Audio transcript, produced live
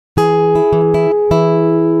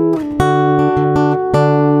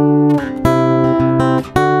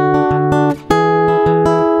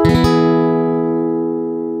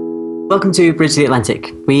Welcome to Bridge the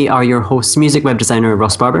Atlantic. We are your hosts, music web designer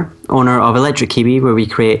Ross Barber, owner of Electric Kiwi, where we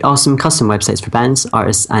create awesome custom websites for bands,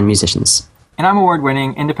 artists, and musicians. And I'm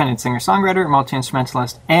award-winning independent singer-songwriter,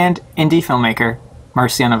 multi-instrumentalist, and indie filmmaker,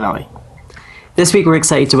 Marcio. This week we're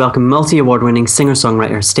excited to welcome multi-award-winning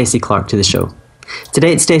singer-songwriter Stacy Clark to the show. To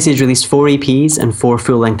date, Stacy has released 4 EPs and 4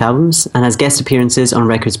 full-length albums, and has guest appearances on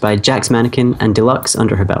records by Jack's Mannequin and Deluxe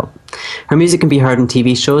under her belt. Her music can be heard on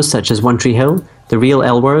TV shows such as One Tree Hill, The Real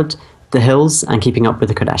L Word, The Hills, and Keeping Up with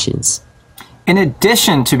the Kardashians. In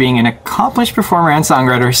addition to being an accomplished performer and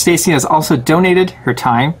songwriter, Stacy has also donated her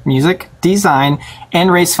time, music, design,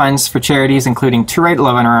 and raised funds for charities including To Write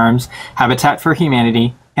Love in Our Arms, Habitat for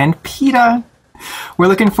Humanity, and PETA. We're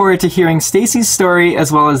looking forward to hearing Stacy's story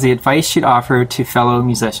as well as the advice she'd offer to fellow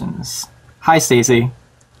musicians. Hi, Stacy.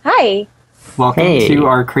 Hi. Welcome to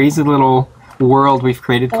our crazy little world we've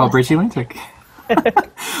created called Bridge the Atlantic.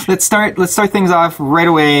 Let's start things off right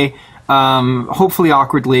away. Hopefully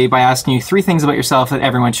awkwardly, by asking you 3 things about yourself that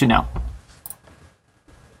everyone should know.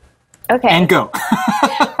 Okay. And go.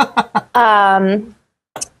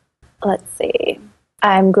 Let's see.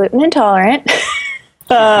 I'm gluten intolerant.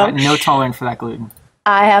 No tolerance for that gluten.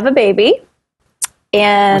 I have a baby.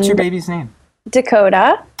 And what's your baby's name?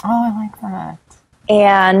 Dakota. Oh, I like that.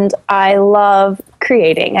 And I love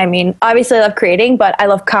creating. I mean, obviously I love creating, but I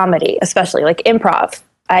love comedy, especially like improv.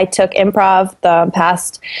 I took improv the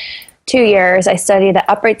past 2 years. I studied at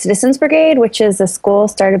Upright Citizens Brigade, which is a school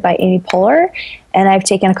started by Amy Poehler, and I've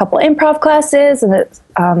taken a couple improv classes and a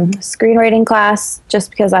screenwriting class just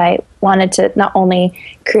because I wanted to not only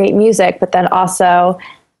create music, but then also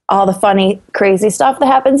all the funny, crazy stuff that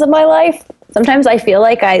happens in my life. Sometimes I feel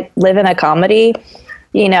like I live in a comedy,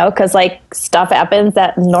 you know, because like stuff happens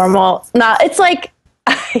that normal, it's like,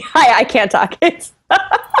 I can't talk. It's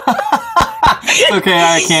okay,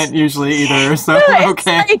 I can't usually either, so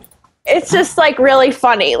okay. It's just like really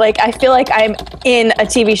funny. Like I feel like I'm in a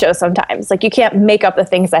TV show sometimes. Like you can't make up the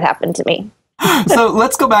things that happen to me. So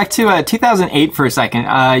let's go back to 2008 for a second.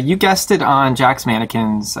 You guested on Jack's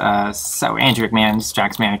Mannequin's, Andrew McMahon's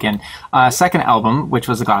Jack's Mannequin, second album, which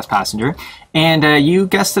was The Glass Passenger. And you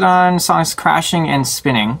guested on songs Crashing and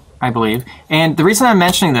Spinning, I believe. And the reason I'm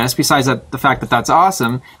mentioning this, besides the fact that that's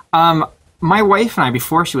awesome, my wife and I,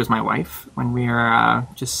 before she was my wife, when we were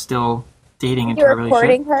just still dating into a relationship. You were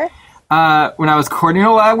courting her? When I was courting, we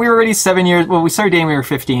were already 7 years. Well, we started dating when we were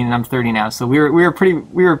 15, and I'm 30 now, so we were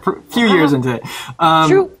a few years into it.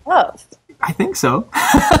 True love. I think so.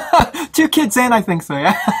 2 kids in, I think so.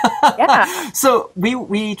 Yeah. Yeah. So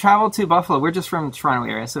we traveled to Buffalo. We're just from the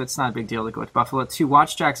Toronto area, so it's not a big deal to go to Buffalo to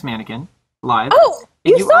watch Jack's Mannequin live. Oh,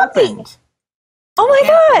 you saw me. Oh my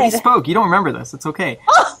God. We spoke. You don't remember this. It's okay.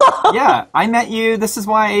 Yeah, I met you. This is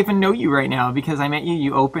why I even know you right now, because I met you.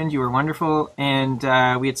 You opened. You were wonderful. And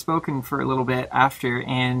we had spoken for a little bit after.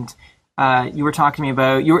 And you were talking to me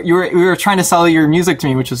about, we were trying to sell your music to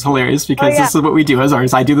me, which was hilarious because this is what we do as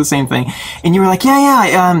artists. I do the same thing. And you were like,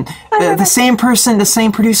 the same person, the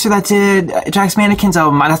same producer that did Jack's Mannequin's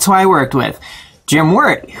album, that's who I worked with. Jim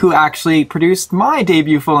Wirt, who actually produced my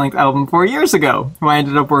debut full-length album 4 years ago, who I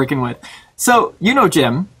ended up working with. So, you know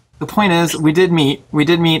Jim. The point is, we did meet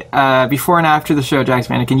before and after the show, Jack's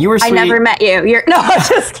Mannequin. You were sweet. I never met you. No, I'm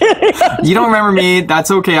just kidding. You don't remember me. That's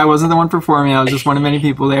okay. I wasn't the one performing. I was just one of many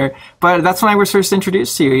people there. But that's when I was first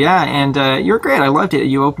introduced to you, yeah. And you were great. I loved it.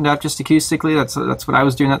 You opened up just acoustically. That's what I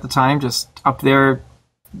was doing at the time, just up there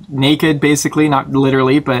naked, basically. Not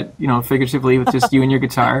literally, but, figuratively with just you and your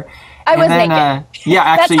guitar. I was naked. Yeah,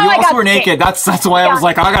 actually, you also were naked. That's why I was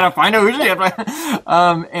like, I gotta find out who she is.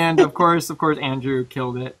 And of course, Andrew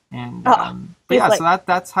killed it. And so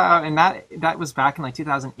that's how. And that was back in like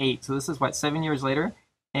 2008. So this is 7 years later,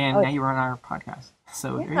 and now you were on our podcast.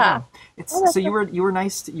 So there you go. You were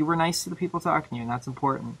nice. You were nice to the people talking to you, and that's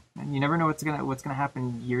important. And you never know what's gonna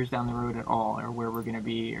happen years down the road at all, or where we're gonna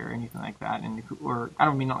be, or anything like that. Or I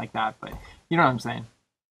don't mean it like that, but you know what I'm saying.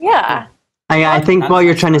 Yeah. Cool. I think what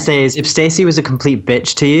you're trying to say is if Stacy was a complete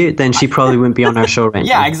bitch to you, then she probably wouldn't be on our show right now.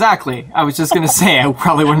 Yeah, exactly. I was just going to say, I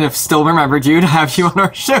probably wouldn't have still remembered you to have you on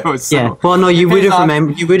our show. So yeah. Well, no, you would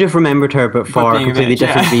have remembered her, but for a completely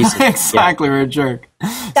different reason. Exactly, we're a jerk.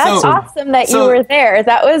 That's awesome that you were there.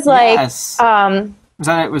 That was like... Yes.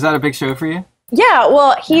 Was that a big show for you? Yeah,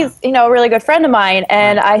 well, he's, a really good friend of mine,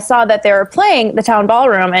 and I saw that they were playing the Town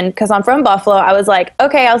Ballroom, and because I'm from Buffalo, I was like,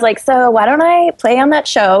 so why don't I play on that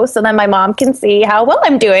show so then my mom can see how well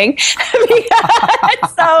I'm doing?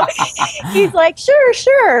 So he's like,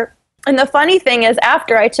 sure. And the funny thing is,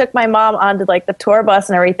 after I took my mom onto like the tour bus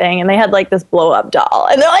and everything, and they had like this blow up doll,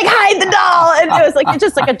 and they're like, hide the doll, and it was like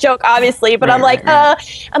just like a joke, obviously. But I'm like,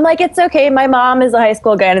 it's okay. My mom is a high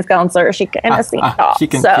school guidance counselor. She can see the doll.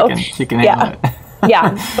 She can handle it.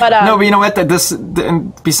 Yeah, but no, but you know what?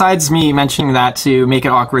 Besides me mentioning that to make it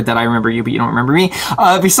awkward that I remember you, but you don't remember me.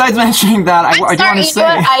 Besides mentioning that, I do want to say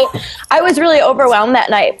I was really overwhelmed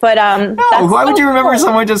that night. But no, why would you remember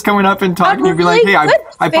someone just coming up and talking? You'd be like, hey,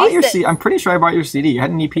 I bought your CD. I'm pretty sure I bought your CD. You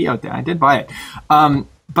had an EP out there. I did buy it. But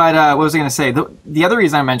what was I going to say? The other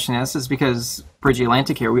reason I mention this is because Bridgie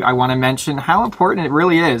Atlantic here. I want to mention how important it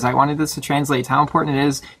really is. I wanted this to translate how important it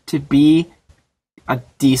is to be a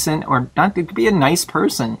decent, or not to be a nice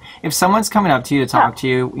person. If someone's coming up to you to talk to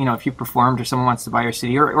you, you know, if you performed or someone wants to buy your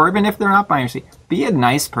CD, or even if they're not buying your CD, be a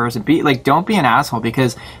nice person. Don't be an asshole,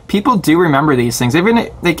 because people do remember these things. Even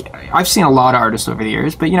like, I've seen a lot of artists over the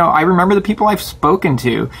years, but you know, I remember the people I've spoken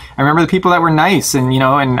to. I remember the people that were nice, and you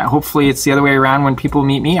know, and hopefully it's the other way around when people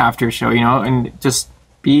meet me after a show, you know, and just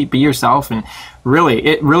be yourself. And really,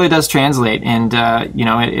 it really does translate. And you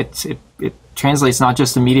know, it translates not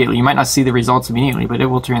just immediately. You might not see the results immediately, but it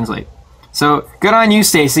will translate. So good on you,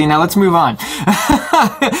 Stacy. Now let's move on.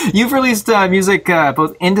 You've released music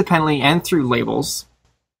both independently and through labels,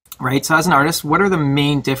 right? So as an artist, what are the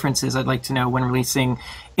main differences, I'd like to know, when releasing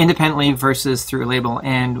independently versus through a label,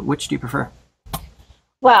 and which do you prefer?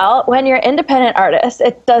 Well, when you're an independent artist,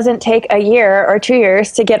 it doesn't take a year or 2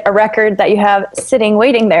 years to get a record that you have sitting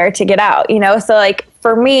waiting there to get out, you know? So like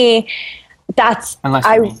for me, that's,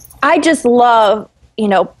 I just love, you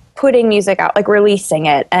know, putting music out, like releasing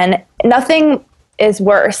it. And nothing is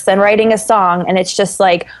worse than writing a song and it's just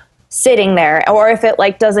like sitting there, or if it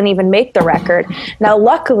like doesn't even make the record. Now,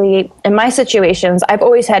 luckily, in my situations, I've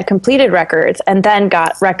always had completed records and then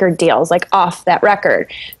got record deals like off that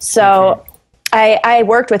record. So I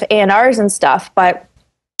worked with A&Rs and stuff, but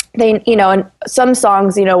they, you know, and some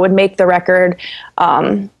songs, you know, would make the record,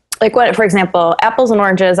 like when, for example, Apples and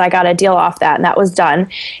Oranges, I got a deal off that and that was done.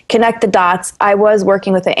 Connect the Dots, I was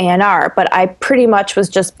working with the A&R, but I pretty much was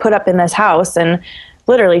just put up in this house and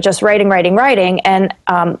literally just writing. And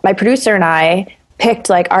my producer and I picked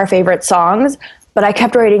like our favorite songs, but I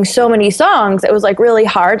kept writing so many songs. It was like really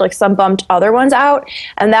hard, like some bumped other ones out.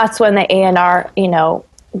 And that's when the A&R, you know,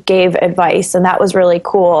 gave advice, and that was really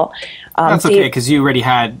cool. That's okay, because you're already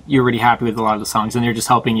happy with a lot of the songs, and they're just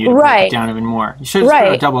helping you to break it down even more. You should have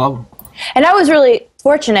put a double album. And I was really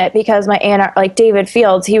fortunate because my A&R, like David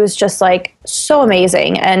Fields, he was just like so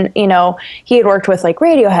amazing, and you know, he had worked with like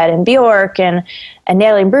Radiohead and Bjork and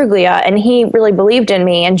Natalie Imbruglia, and he really believed in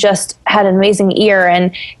me and just had an amazing ear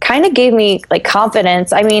and kind of gave me like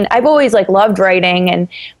confidence. I mean, I've always like loved writing,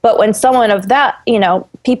 but when someone of that, you know,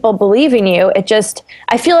 people believe in you, it just,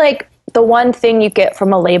 I feel like the one thing you get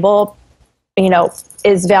from a label, you know,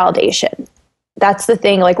 is validation. That's the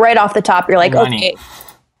thing, like right off the top, you're like, okay,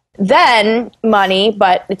 then money,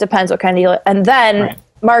 but it depends what kind of deal, and then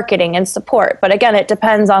marketing and support. But again, it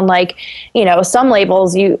depends on like, you know, some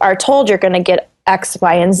labels you are told you're going to get X,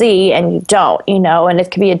 Y, and Z, and you don't, you know, and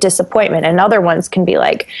it can be a disappointment, and other ones can be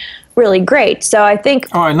like really great. So I think...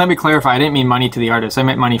 Oh, and let me clarify, I didn't mean money to the artist. I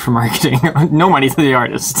meant money for marketing. No money to the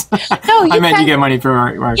artist. No, I meant you get money for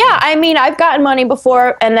marketing. Yeah, I mean, I've gotten money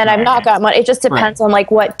before, and then I've not gotten money. It just depends on like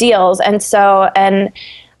what deals. And so, and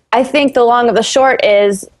I think the long of the short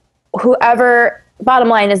is whoever, bottom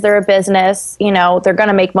line is they're a business, you know, they're going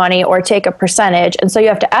to make money or take a percentage. And so you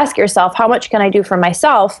have to ask yourself, how much can I do for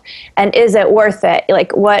myself? And is it worth it?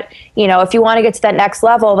 Like what, you know, if you want to get to that next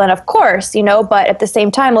level, then of course, you know, but at the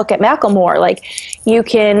same time, look at Macklemore. Like you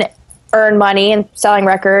can earn money and selling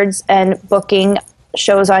records and booking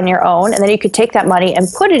shows on your own. And then you could take that money and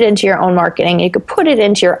put it into your own marketing. You could put it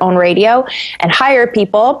into your own radio and hire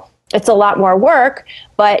people. It's a lot more work,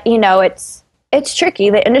 but you know, it's tricky.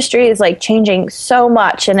 The industry is like changing so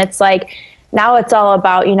much, and it's like now it's all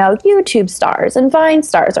about, you know, YouTube stars and Vine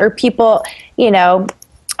stars, or people, you know,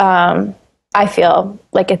 I feel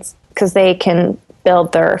like it's because they can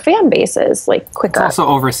build their fan bases like quicker. It's also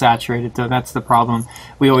oversaturated, though. That's the problem.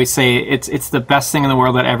 We always say it's the best thing in the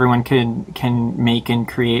world that everyone can make and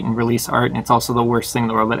create and release art, and it's also the worst thing in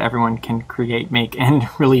the world that everyone can create, make, and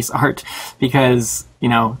release art, because, you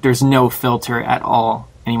know, there's no filter at all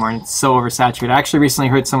anymore, and it's so oversaturated. I actually recently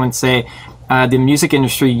heard someone say the music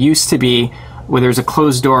industry used to be where there's a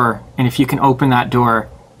closed door, and if you can open that door,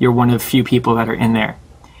 you're one of few people that are in there.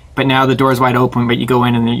 But now the door is wide open, but you go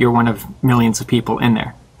in and you're one of millions of people in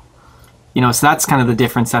there. You know, so that's kind of the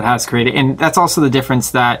difference that has created, and that's also the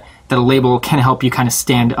difference that a label can help you kind of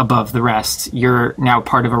stand above the rest. You're now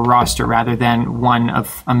part of a roster rather than one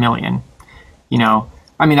of a million. You know,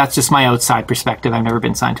 I mean, that's just my outside perspective. I've never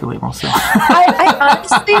been signed to a label, so. I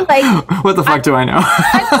honestly, like... What the fuck do I know?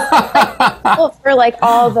 For, like,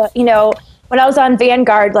 all the, you know, when I was on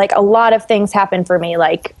Vanguard, like, a lot of things happened for me.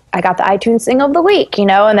 Like, I got the iTunes Single of the Week, you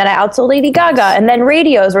know, and then I outsold Lady Gaga, and then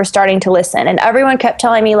radios were starting to listen, and everyone kept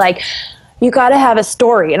telling me, like, you got to have a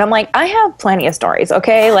story. And I'm like, I have plenty of stories,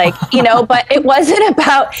 okay? Like, you know, but it wasn't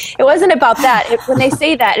about that. When they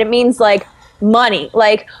say that, it means, like, money,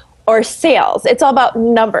 like, or sales. It's all about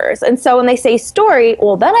numbers. And so when they say story,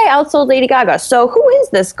 well, then I outsold Lady Gaga. So who is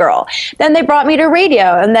this girl? Then they brought me to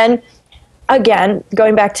radio. And then again,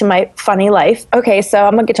 going back to my funny life. Okay, so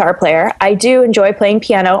I'm a guitar player. I do enjoy playing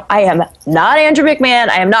piano. I am not Andrew McMahon.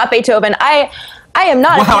 I am not Beethoven. I am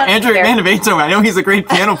not. Wow, Andrew McMahon of Beethoven. I know he's a great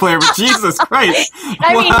piano player, but Jesus Christ!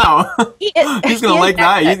 Wow, he's gonna like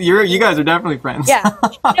that. You guys are definitely friends. Yeah,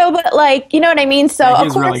 no, but like, you know what I mean. So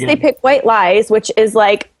of course really they pick White Lies, which is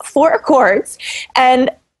like 4 chords, and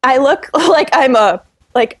I look like I'm a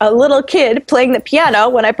little kid playing the piano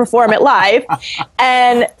when I perform it live.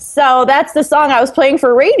 And so that's the song I was playing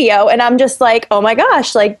for radio. And I'm just like, oh my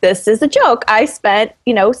gosh, like, this is a joke. I spent,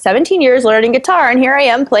 17 years learning guitar, and here I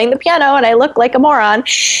am playing the piano, and I look like a moron.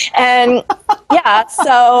 And yeah,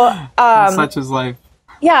 so such is life.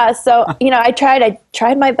 Yeah, so I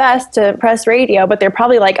tried my best to press radio, but they're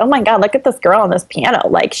probably like, oh my God, look at this girl on this piano.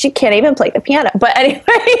 Like, she can't even play the piano. But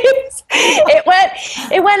anyways,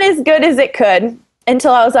 it went as good as it could,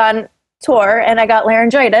 until I was on tour and I got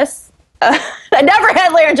laryngitis. I never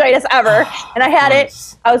had laryngitis ever. And I had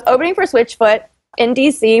it. I was opening for Switchfoot in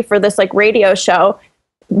DC for this like radio show,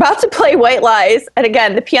 about to play White Lies. And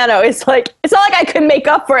again, the piano is like, it's not like I could make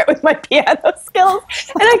up for it with my piano skills.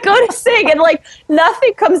 And I go to sing and like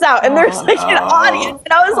nothing comes out. And there's like an audience.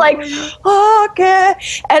 And I was like, oh, okay.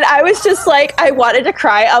 And I was just like, I wanted to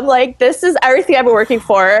cry. I'm like, this is everything I've been working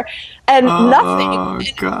for. And nothing. Oh,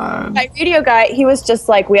 God. My radio guy, he was just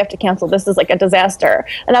like, we have to cancel. This is like a disaster.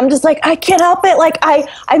 And I'm just like, I can't help it. Like,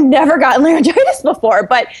 I've never gotten laryngitis before.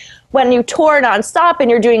 But when you tour nonstop and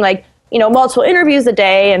you're doing like, multiple interviews a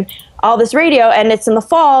day and all this radio, and it's in the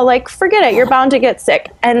fall, like, forget it. You're bound to get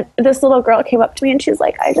sick. And this little girl came up to me and she's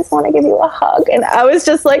like, I just want to give you a hug. And I was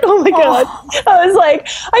just like, oh my God. I was like,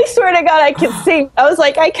 I swear to God, I can sing. I was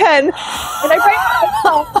like, I can. And I write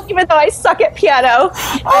myself, even though I suck at piano.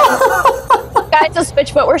 And guys at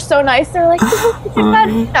Switchfoot were so nice. They're like,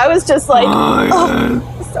 I was just like,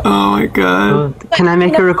 oh my God. Can I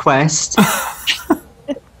make a request?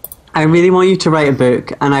 I really want you to write a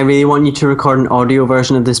book, and I really want you to record an audio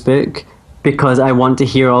version of this book, because I want to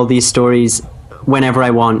hear all these stories whenever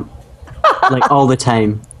I want, like all the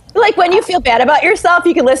time. Like when you feel bad about yourself,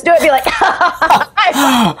 you can listen to it and be like,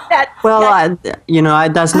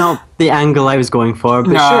 that's not the angle I was going for,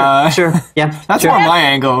 but sure. Yeah. That's more my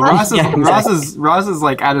angle. Ross is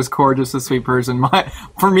like at his core just a sweet person.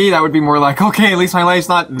 For me, that would be more like, okay, at least my life's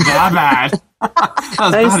not that bad.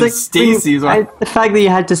 Not as bad as Stacy's. The fact that you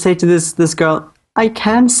had to say to this girl, I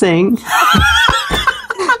can sing.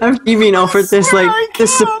 You've been offered this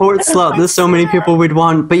support slot that so many people would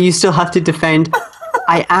want, but you still have to defend.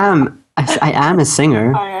 I am a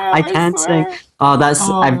singer. I can sing. Oh,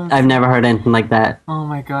 I've never heard anything like that. Oh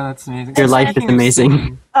my God, that's amazing. Your life is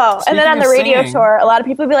amazing. And then on the radio tour, a lot of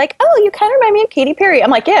people would be like, oh, you kind of remind me of Katy Perry. I'm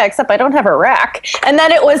like, yeah, except I don't have a rack. And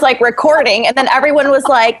then it was like recording, and then everyone was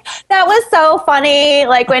like, that was so funny.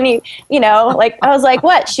 Like when I was like,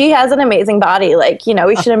 what? She has an amazing body. Like,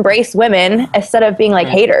 we should embrace women instead of being like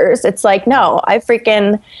haters. It's like, no, I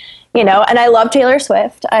freaking, and I love Taylor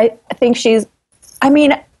Swift. I think she's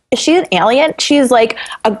an alien. She's like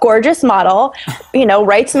a gorgeous model,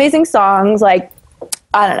 writes amazing songs. Like,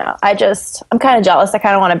 I don't know. I'm kind of jealous. I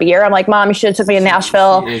kind of want to be her. I'm like, Mom, you should have took me to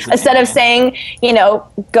Nashville instead of saying,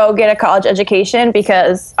 go get a college education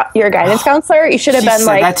because you're a guidance counselor. You should have been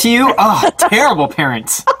like that to you. Oh, terrible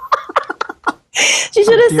parents. She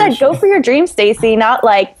should have said, go for your dream, Stacy, not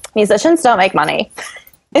like musicians don't make money.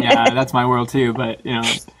 Yeah, that's my world too. But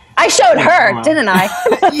I showed her, didn't I?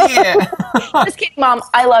 Yeah. Just kidding, Mom.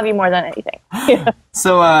 I love you more than anything.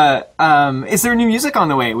 So, is there new music on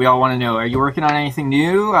the way? We all want to know. Are you working on anything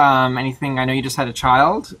new? Anything? I know you just had a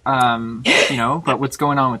child. But what's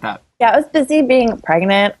going on with that? Yeah, I was busy being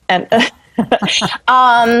pregnant, and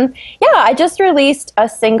I just released a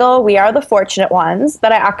single, "We Are the Fortunate Ones,"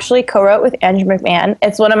 that I actually co-wrote with Andrew McMahon.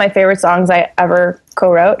 It's one of my favorite songs I ever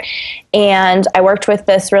co-wrote, and I worked with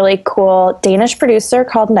this really cool Danish producer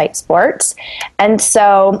called Night Sports, and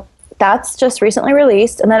so that's just recently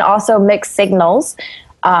released. And then also Mixed Signals,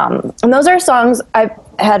 and those are songs I've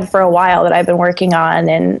had for a while that I've been working on,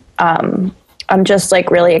 and I'm just like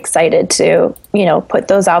really excited to, put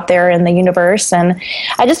those out there in the universe. And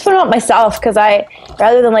I just put them out myself because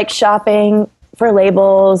rather than like shopping for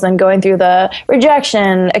labels and going through the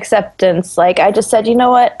rejection, acceptance, like I just said, you know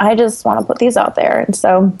what, I just want to put these out there.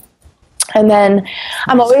 And then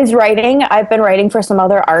I'm always writing. I've been writing for some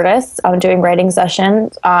other artists. I'm doing writing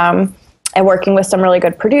sessions and working with some really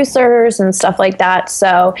good producers and stuff like that.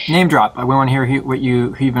 So name drop. We want to hear who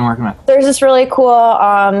you've been working with. There's this really cool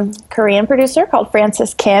Korean producer called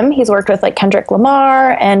Francis Kim. He's worked with like Kendrick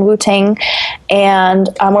Lamar and Wu-Tang. And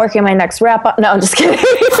I'm working my next rap. No, I'm just kidding.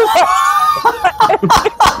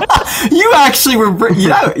 You actually were.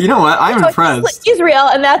 You know what? I'm impressed. He's real,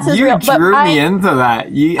 and that's his real. You drew me into that.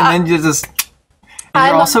 And then you just. And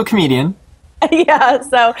you're also a comedian. Yeah.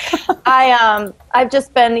 So I've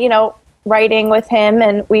just been writing with him,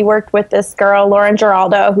 and we worked with this girl Lauren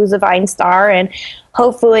Giraldo, who's a Vine star, and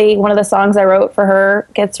hopefully one of the songs I wrote for her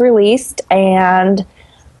gets released. And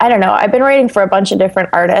I don't know. I've been writing for a bunch of different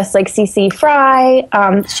artists, like CC Fry. I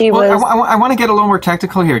want to get a little more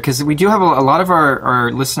technical here because we do have a lot of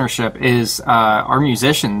our listenership is our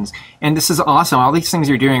musicians, and this is awesome. All these things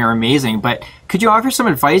you're doing are amazing. But could you offer some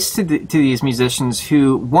advice to these musicians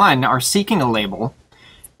who, one, are seeking a label,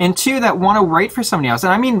 and two, that want to write for somebody else?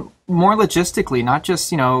 And I mean more logistically, not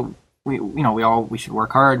just we should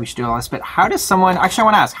work hard, we should do all this. But how does someone? Actually, I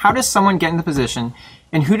want to ask, how does someone get in the position?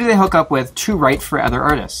 And who do they hook up with to write for other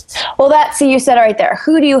artists? Well, you said it right there.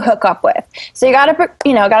 Who do you hook up with? So you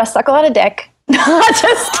gotta suck a lot of dick.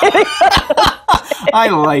 Just kidding. I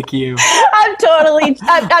like you.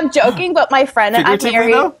 I'm joking, but my friend and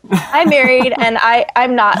I'm married and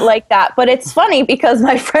I'm not like that. But it's funny because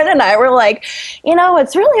my friend and I were like,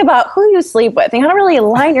 it's really about who you sleep with. You gotta really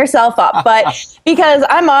line yourself up. But because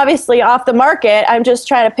I'm obviously off the market, I'm just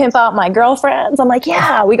trying to pimp out my girlfriends. I'm like,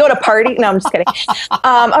 yeah, we go to party. No, I'm just kidding.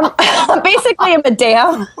 I'm basically a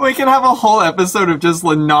madame. We can have a whole episode of just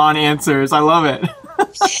non-answers. I love it.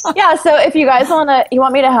 Yeah, so if you guys you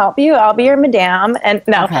want me to help you, I'll be your madame. And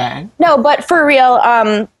no, but for real,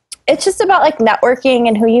 it's just about like networking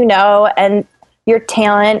and who you know, and your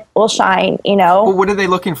talent will shine. Well, what are they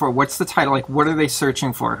looking for? What's the title? Like, what are they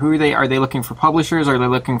searching for? Who are they? Are they looking for publishers? Or are they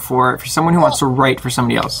looking for someone who wants to write for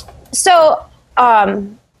somebody else? So,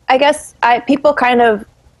 I guess people kind of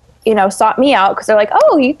sought me out because they're like,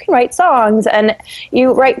 oh, you can write songs and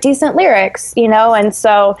you write decent lyrics, and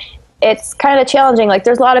so it's kind of challenging. Like,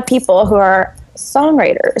 there's a lot of people who are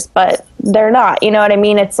songwriters, but they're not, you know what I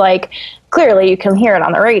mean? It's like, clearly you can hear it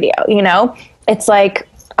on the radio, It's like,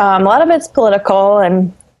 a lot of it's political,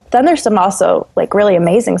 and then there's some also like really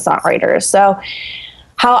amazing songwriters. So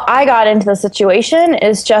how I got into the situation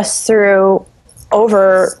is just through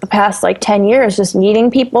over the past like 10 years, just meeting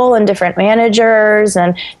people and different managers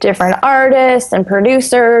and different artists and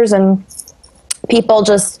producers, and people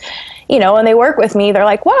just, when they work with me, they're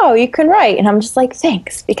like, wow, you can write. And I'm just like,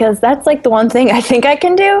 thanks, because that's like the one thing I think I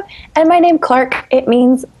can do. And my name, Clark, it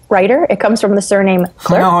means writer. It comes from the surname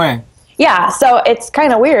Clark. No way. Yeah, so it's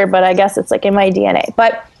kind of weird, but I guess it's like in my DNA.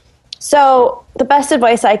 But so the best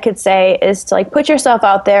advice I could say is to like put yourself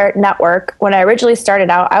out there, network. When I originally started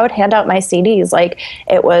out, I would hand out my CDs like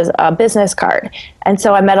it was a business card. And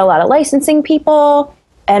so I met a lot of licensing people.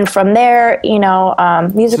 And from there,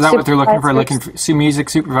 music. So that's what they're looking for, music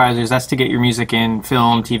supervisors. That's to get your music in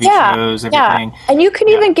film, TV shows, everything. Yeah, and you can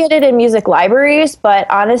even get it in music libraries. But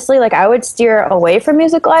honestly, like I would steer away from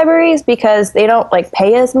music libraries because they don't like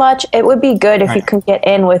pay as much. It would be good if you could get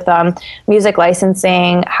in with music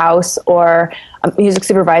licensing house or a music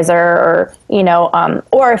supervisor, or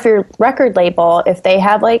or if your record label, if they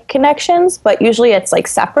have like connections, but usually it's like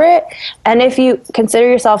separate. And if you consider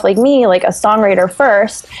yourself like me, like a songwriter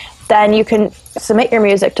first, then you can submit your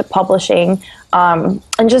music to publishing, and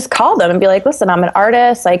just call them and be like, listen, I'm an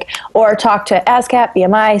artist, like, or talk to ASCAP,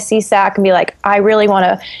 BMI, CSAC, and be like, I really want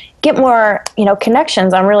to get more,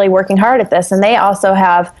 connections. I'm really working hard at this. And they also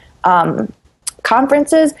have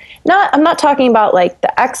conferences. I'm not talking about like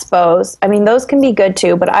the expos. I mean, those can be good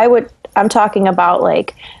too, but I'm talking about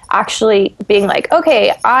like actually being like,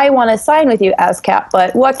 okay, I want to sign with you ASCAP,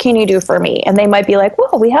 but what can you do for me? And they might be like,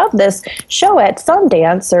 well, we have this show at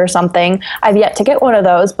Sundance or something. I've yet to get one of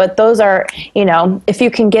those, but those are, if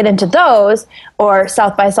you can get into those, or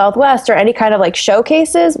South by Southwest, or any kind of like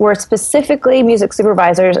showcases where specifically music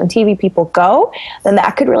supervisors and TV people go, then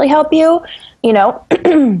that could really help you,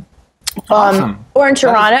 Awesome. Or in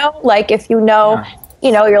Toronto, like if you're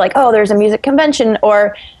like, oh, there's a music convention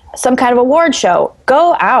or some kind of award show,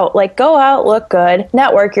 go out, look good,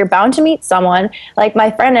 network. You're bound to meet someone. Like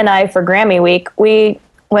my friend and I for Grammy week, we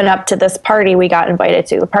went up to this party we got invited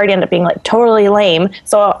to. The party ended up being like totally lame.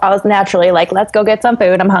 So I was naturally like, let's go get some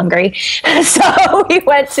food. I'm hungry. So we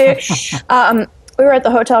went to, we were at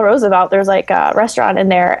the Hotel Roosevelt. There's like a restaurant in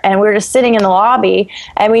there, and we were just sitting in the lobby,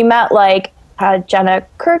 and we met like Jenna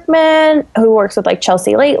Kirkman, who works with like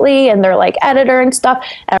Chelsea Lately, and they're like editor and stuff,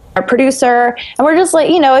 and our producer. And we're just like,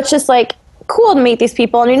 it's just like cool to meet these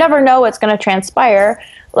people, and you never know what's going to transpire.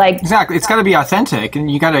 Like, exactly, it's got to be authentic, and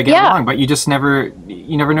you got to get along, but you never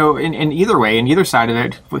know in either way, in either side of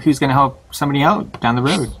it, who's going to help somebody out down the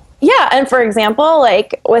road. Yeah, and for example,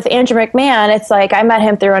 like with Andrew McMahon, it's like I met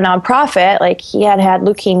him through a nonprofit. Like he had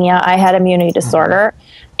leukemia, I had immunity disorder,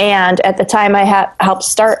 and at the time I had helped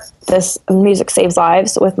start this Music Saves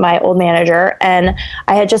Lives with my old manager, and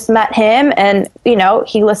I had just met him, and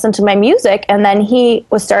he listened to my music, and then he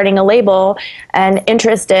was starting a label and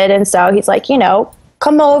interested, and so he's like,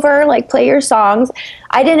 come over, like play your songs.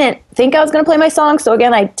 I didn't think I was going to play my songs. So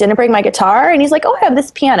again, I didn't bring my guitar, and he's like, oh, I have this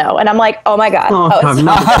piano. And I'm like, oh my God.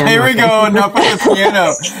 Here we go. Enough with the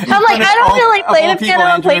piano. I'm like, I don't feel like playing the piano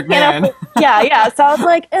and play piano. Yeah. So I was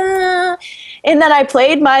like, and then I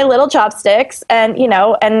played my little chopsticks, and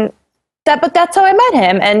but that's how I met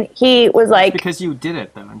him. And he was like, it's because you did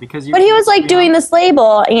it though. But he was like doing this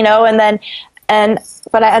label,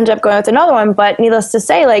 but I ended up going with another one. But needless to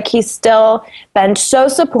say, like he's still been so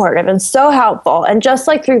supportive and so helpful. And just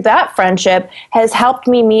like through that friendship has helped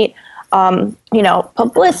me meet,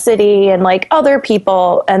 publicity and like other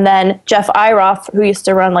people. And then Jeff Iroff, who used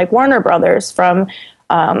to run like Warner Brothers from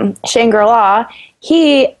Shangri-La,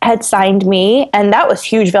 he had signed me. And that was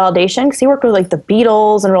huge validation because he worked with like the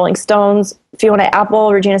Beatles and Rolling Stones, Fiona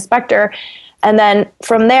Apple, Regina Spektor. And then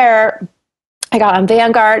from there, I got on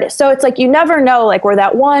Vanguard. So it's like, you never know, like where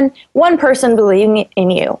that one person believing in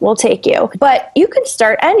you will take you. But you can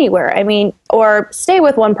start anywhere. I mean, or stay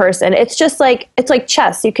with one person. It's just like, it's like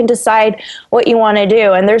chess. You can decide what you want to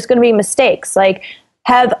do, and there's going to be mistakes. Like,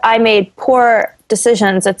 have I made poor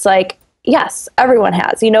decisions? It's like, yes, everyone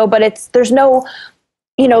has, but there's no,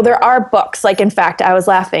 there are books. Like, in fact, I was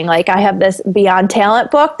laughing. Like, I have this Beyond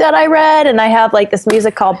Talent book that I read, and I have like this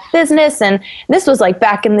music called Business. And this was like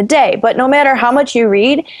back in the day. But no matter how much you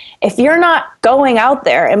read, if you're not going out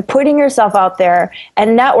there and putting yourself out there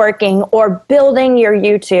and networking or building your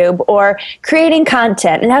YouTube or creating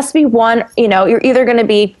content, it has to be one, you're either going to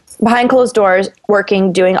be behind closed doors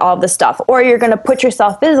working, doing all of this stuff, or you're going to put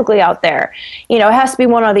yourself physically out there. It has to be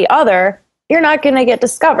one or the other. You're not going to get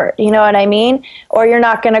discovered, you know what I mean? Or you're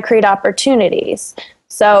not going to create opportunities.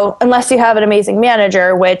 So unless you have an amazing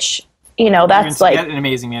manager, which, that's like... To get an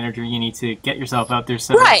amazing manager, you need to get yourself out there.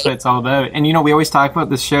 So that's what it's all about. And, we always talk about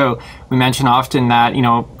this show. We mention often that,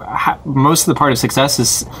 most of the part of success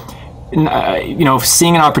is,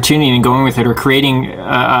 seeing an opportunity and going with it, or creating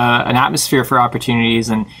an atmosphere for opportunities.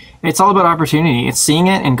 And it's all about opportunity. It's seeing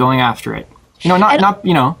it and going after it.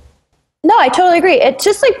 No, I totally agree. It's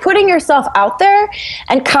just like putting yourself out there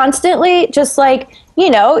and constantly just like,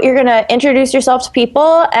 you're going to introduce yourself to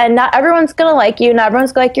people, and not everyone's going to like you. Not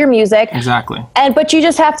everyone's going to like your music. Exactly. But you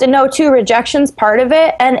just have to know too, rejection's part of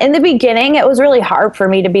it. And in the beginning, it was really hard for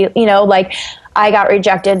me to be, like I got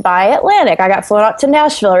rejected by Atlantic. I got flown out to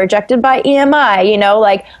Nashville, rejected by EMI,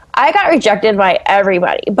 like I got rejected by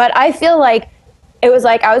everybody. But I feel like it was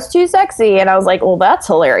like I was too sexy, and I was like, well, that's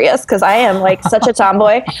hilarious because I am like such a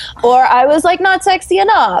tomboy, or I was like not sexy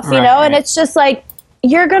enough, and it's just like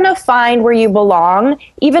you're going to find where you belong,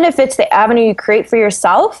 even if it's the avenue you create for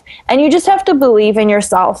yourself, and you just have to believe in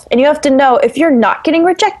yourself, and you have to know if you're not getting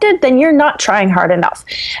rejected, then you're not trying hard enough.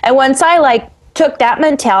 And once I like took that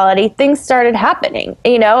mentality, things started happening,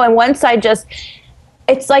 and once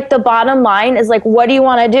it's like the bottom line is like, what do you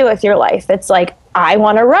want to do with your life? It's like, I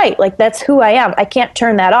want to write. Like, that's who I am. I can't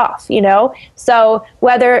turn that off, So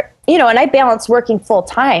whether, and I balance working full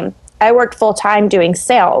time. I worked full time doing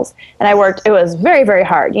sales, and it was very, very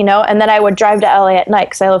hard, and then I would drive to LA at night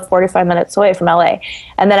because I live 45 minutes away from LA.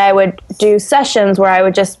 And then I would do sessions where I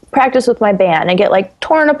would just practice with my band and get like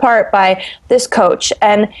torn apart by this coach.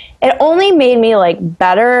 And it only made me like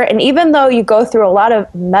better. And even though you go through a lot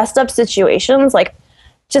of messed up situations, like,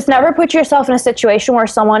 just never put yourself in a situation where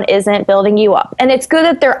someone isn't building you up. And it's good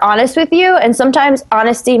that they're honest with you. And sometimes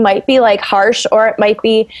honesty might be like harsh, or it might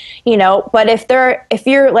be, but if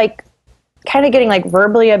you're like kind of getting like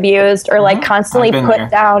verbally abused or like constantly put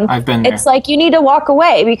down, it's like you need to walk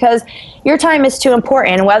away because your time is too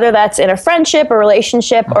important, whether that's in a friendship or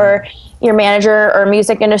relationship or your manager or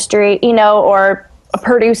music industry, or a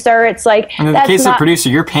producer. It's like, and in the case of producer,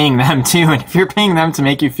 you're paying them too, and if you're paying them to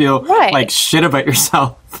make you feel like shit about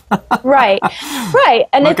yourself, right,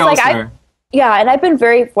 and it's like Yeah, and I've been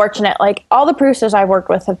very fortunate. Like all the producers I've worked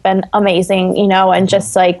with have been amazing, you know, and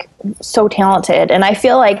just like so talented. And I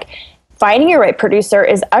feel like finding your right producer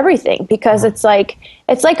is everything because it's like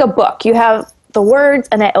a book. You have the words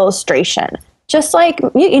and an illustration. Just like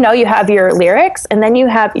you know, you have your lyrics and then you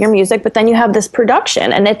have your music, but then you have this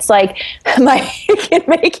production, and it's like you can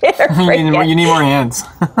make it or break it. You need more hands.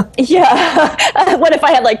 Yeah. What if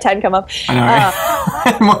I had like 10 come up? I know,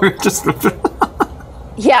 right? More just.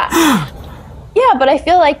 Yeah. Yeah, but I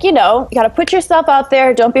feel like, you know, you got to put yourself out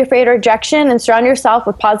there. Don't be afraid of rejection and surround yourself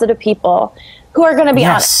with positive people who are going to be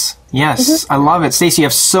honest. Yes, I love it. Stacey, you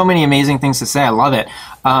have so many amazing things to say. I love it.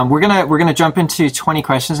 We're gonna jump into 20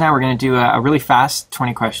 questions now. We're gonna do a really fast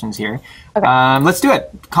 20 questions here. Okay. Let's do it.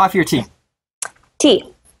 Coffee or tea?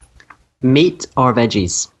 Tea. Meat or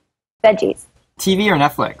veggies? Veggies. TV or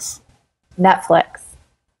Netflix? Netflix.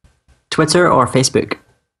 Twitter or Facebook?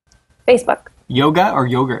 Facebook. Yoga or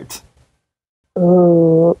yogurt?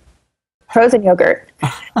 Ooh. Frozen yogurt.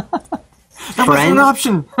 That wasn't an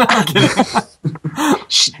option. I'm kidding.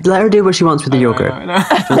 Let her do what she wants with the yogurt. I know.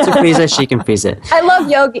 She wants to freeze it, she can freeze it. I love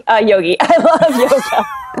yogi. I love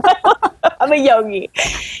yoga. I'm a yogi.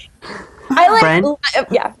 I like. Friend?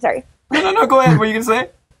 Yeah, sorry. No, go ahead. What are you going to say?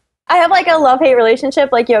 I have like a love-hate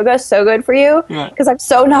relationship. Like yoga is so good for you because I'm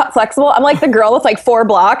so not flexible. I'm like the girl with like 4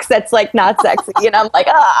 blocks that's like not sexy, and I'm like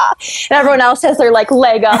and everyone else has their like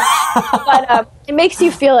leg up. But it makes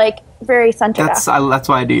you feel like very centered. That's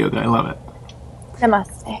why I do yoga. I love it.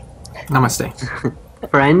 Namaste. Namaste.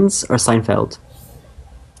 Friends or Seinfeld?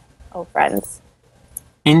 Oh, Friends.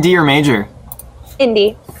 Indie or major?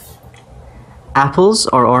 Indie. Apples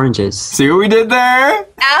or oranges? See what we did there?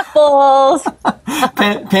 Apples.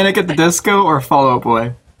 Panic at the Disco or Fall Out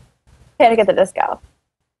Boy? Panic at the Disco.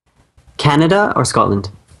 Canada or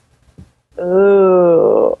Scotland?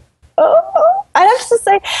 Ooh. Oh, I have to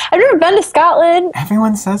say, I've never been to Scotland.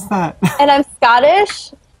 Everyone says that. And I'm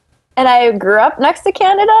Scottish. And I grew up next to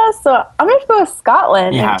Canada, so I'm going to go with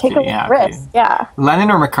Scotland and take a risk. Yeah. Lennon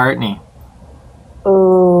or McCartney?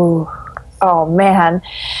 Ooh. Oh, man.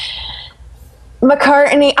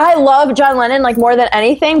 McCartney. I love John Lennon like more than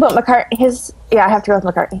anything, but McCartney, I have to go with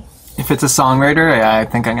McCartney. If it's a songwriter, I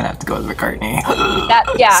think I'm going to have to go with McCartney.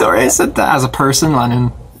 Yeah. Sorry, I said that. As a person,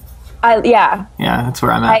 Lennon. Yeah, that's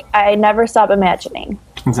where I'm at. I never stop imagining.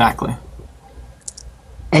 Exactly.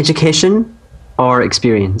 Education or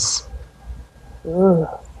experience? Ooh,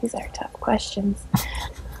 these are tough questions.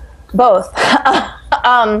 Both.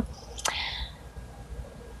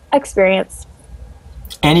 Experience.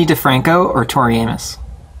 Annie DeFranco or Tori Amos?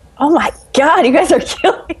 Oh my God, you guys are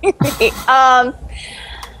killing me.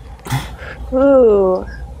 Ooh.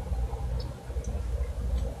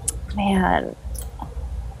 Man.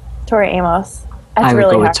 Tori Amos. I would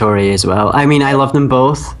go with Tori as well. I mean, I love them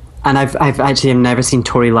both. And I've actually never seen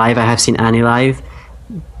Tori live. I have seen Annie live.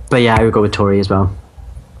 But yeah, I would go with Tori as well.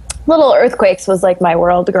 Little Earthquakes was like my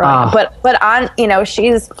world growing up. But on, you know,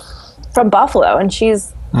 she's from Buffalo and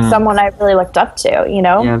she's someone I really looked up to, you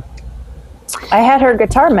know? Yeah. I had her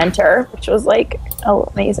guitar mentor, which was like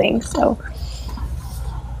amazing. So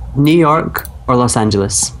New York or Los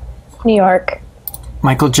Angeles? New York.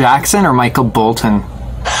 Michael Jackson or Michael Bolton?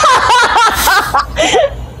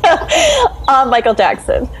 Michael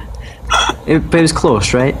Jackson. But it was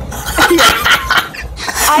close, right?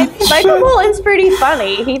 Michael Bolton's pretty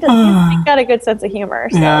funny. He's got a good sense of humor.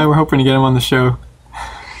 So. Yeah, we're hoping to get him on the show.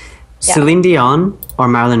 Yeah. Celine Dion or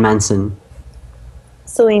Marilyn Manson?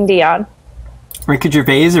 Celine Dion. Ricky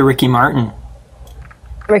Gervais or Ricky Martin?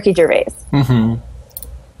 Ricky Gervais. Mm-hmm.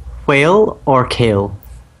 Whale or Kale?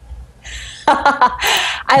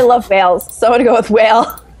 I love whales, so I'm going to go with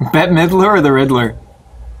whale. Bette Midler or the Riddler?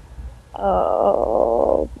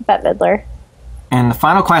 Oh, Bette Midler. And the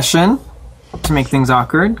final question, to make things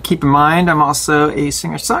awkward, keep in mind I'm also a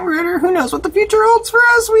singer-songwriter. Who knows what the future holds for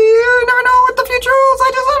us? We never know what the future holds.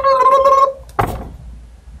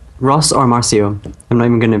 Ross or Marcio? I'm not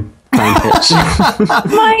even going to try and pitch. Oh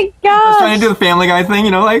my God. I was trying to do the Family Guy thing,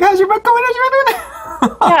 you know, like, how's your book going? How's your book going?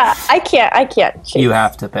 Yeah, I can't. Choose. You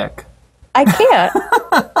have to pick. I can't.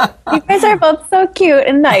 You guys are both so cute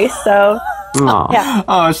and nice, so... Aww. Yeah.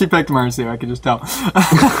 Oh, she picked Marcio, I could just tell.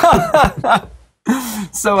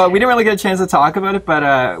 So we didn't really get a chance to talk about it,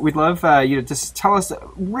 but we'd love you to just tell us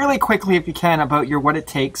really quickly, if you can, about your What It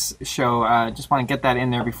Takes show. Just want to get that in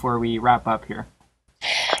there before we wrap up here.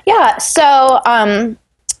 Yeah, so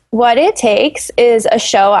What It Takes is a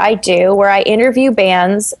show I do where I interview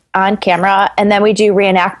bands on camera, and then we do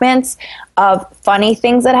reenactments of funny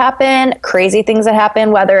things that happen, crazy things that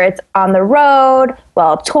happen, whether it's on the road,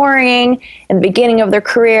 while touring, in the beginning of their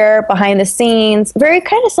career, behind the scenes, very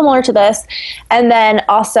kind of similar to this. And then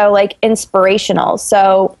also like inspirational.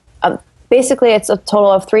 So basically it's a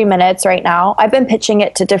total of 3 minutes right now. I've been pitching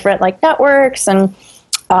it to different like networks and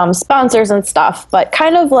sponsors and stuff, but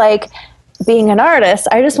kind of like being an artist,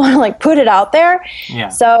 I just want to like put it out there. Yeah.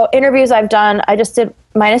 So interviews I've done, I just did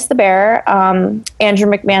Minus the Bear, Andrew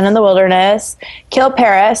McMahon in the Wilderness, Kill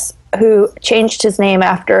Paris, who changed his name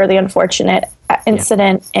after the unfortunate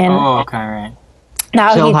incident in. Oh, okay, right.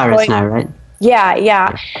 Now Kill he's Paris going, now, right?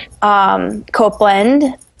 Yeah.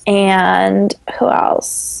 Copeland, and who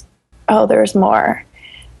else? Oh, there's more.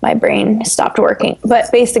 My brain stopped working. But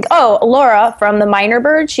Laura from the Minor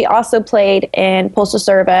Bird, she also played in Postal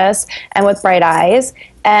Service and with Bright Eyes.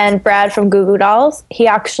 And Brad from Goo Goo Dolls, he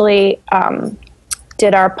actually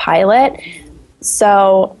did our pilot.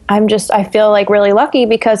 So I feel like really lucky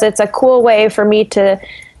because it's a cool way for me to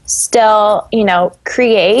still,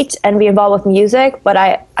 create and be involved with music, but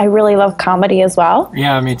I really love comedy as well.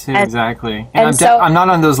 Yeah, me too, exactly. And I'm not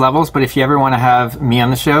on those levels, but if you ever want to have me on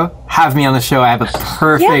the show, have me on the show. I have a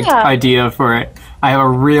perfect idea for it. I have a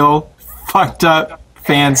real fucked up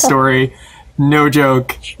fan story. No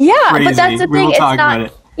joke. Yeah, crazy. But that's the thing. We will talk about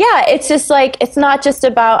it. Yeah, it's just like, it's not just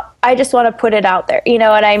about, I just want to put it out there. You know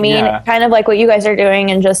what I mean? Yeah. Kind of like what you guys are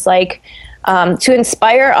doing, and just like, to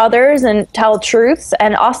inspire others and tell truths.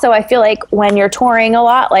 And also I feel like when you're touring a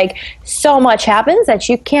lot, like so much happens that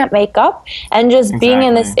you can't make up, and just being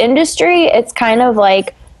in this industry, it's kind of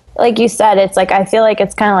like you said, it's like, I feel like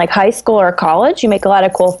it's kind of like high school or college. You make a lot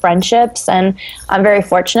of cool friendships, and I'm very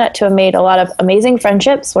fortunate to have made a lot of amazing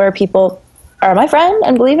friendships where people are my friend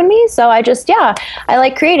and believe in me. So I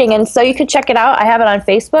like creating. And so you can check it out. I have it on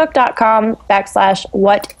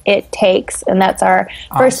facebook.com/what it takes. And that's our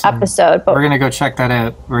first episode. But we're going to go check that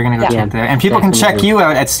out. We're going to go check that out. And people can check you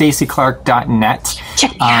out at stacyclark.net.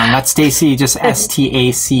 That's Stacy, just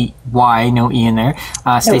Stacy, no E in there.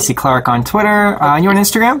 Stacy Clark on Twitter. You on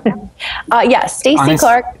Instagram? Yes, Stacy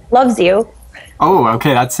Clark loves you. Oh,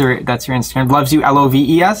 okay. That's your Instagram. Loves you,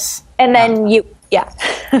 LOVES. And then you. Yeah.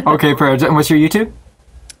 Okay, perfect. And what's your YouTube?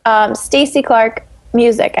 Stacy Clark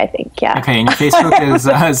Music, I think. Yeah. Okay, and your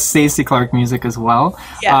Facebook is Stacy Clark Music as well.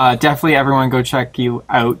 Yeah. Definitely, everyone go check you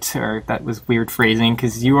out. Or that was weird phrasing,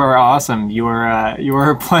 because you are awesome. You are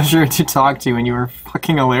a pleasure to talk to, and you are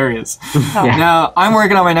fucking hilarious. Now, I'm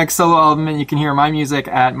working on my next solo album, and you can hear my music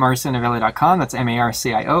at marcionovelli.com. That's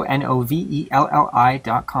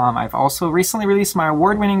marcionovelli.com. I've also recently released my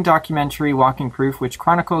award-winning documentary, Walking Proof, which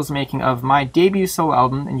chronicles the making of my debut solo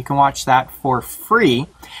album, and you can watch that for free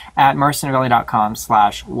at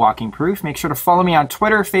marcionovelli.com/walkingproof. Make sure to follow me on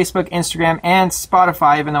Twitter, Facebook, Instagram, and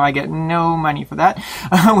Spotify, even though I get no money for that,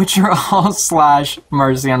 which are all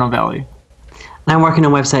 /marcionovelli. I'm working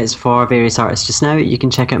on websites for various artists just now. You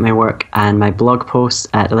can check out my work and my blog posts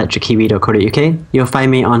at electrickiwi.co.uk. You'll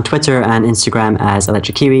find me on Twitter and Instagram as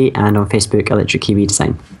Electric Kiwi, and on Facebook, Electric Kiwi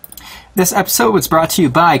Design. This episode was brought to you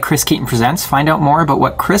by Chris Keaton Presents. Find out more about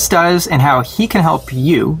what Chris does and how he can help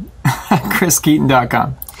you at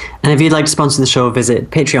chriskeaton.com. And if you'd like to sponsor the show, visit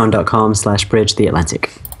patreon.com/bridgetheatlantic.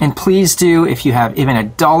 And please do, if you have even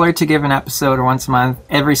 $1 to give an episode or once a month,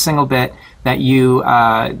 every single bit that you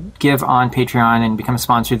give on Patreon and become a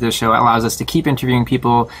sponsor of the show allows us to keep interviewing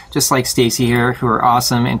people just like Stacy here, who are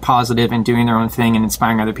awesome and positive and doing their own thing and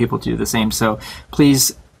inspiring other people to do the same. So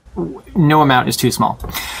please, no amount is too small.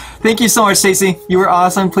 Thank you so much, Stacy. You were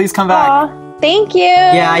awesome. Please come back. Thank you.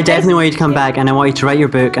 Yeah, I definitely want you to come back, and I want you to write your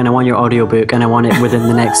book, and I want your audiobook, and I want it within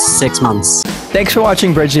the next 6 months. Thanks for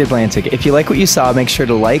watching Bridge the Atlantic. If you like what you saw, make sure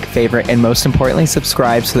to like, favorite, and most importantly,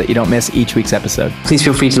 subscribe so that you don't miss each week's episode. Please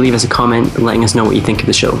feel free to leave us a comment letting us know what you think of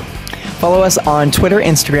the show. Follow us on Twitter,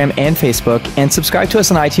 Instagram, and Facebook, and subscribe to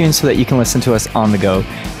us on iTunes so that you can listen to us on the go.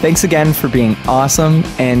 Thanks again for being awesome,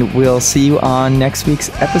 and we'll see you on next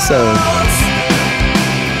week's episode.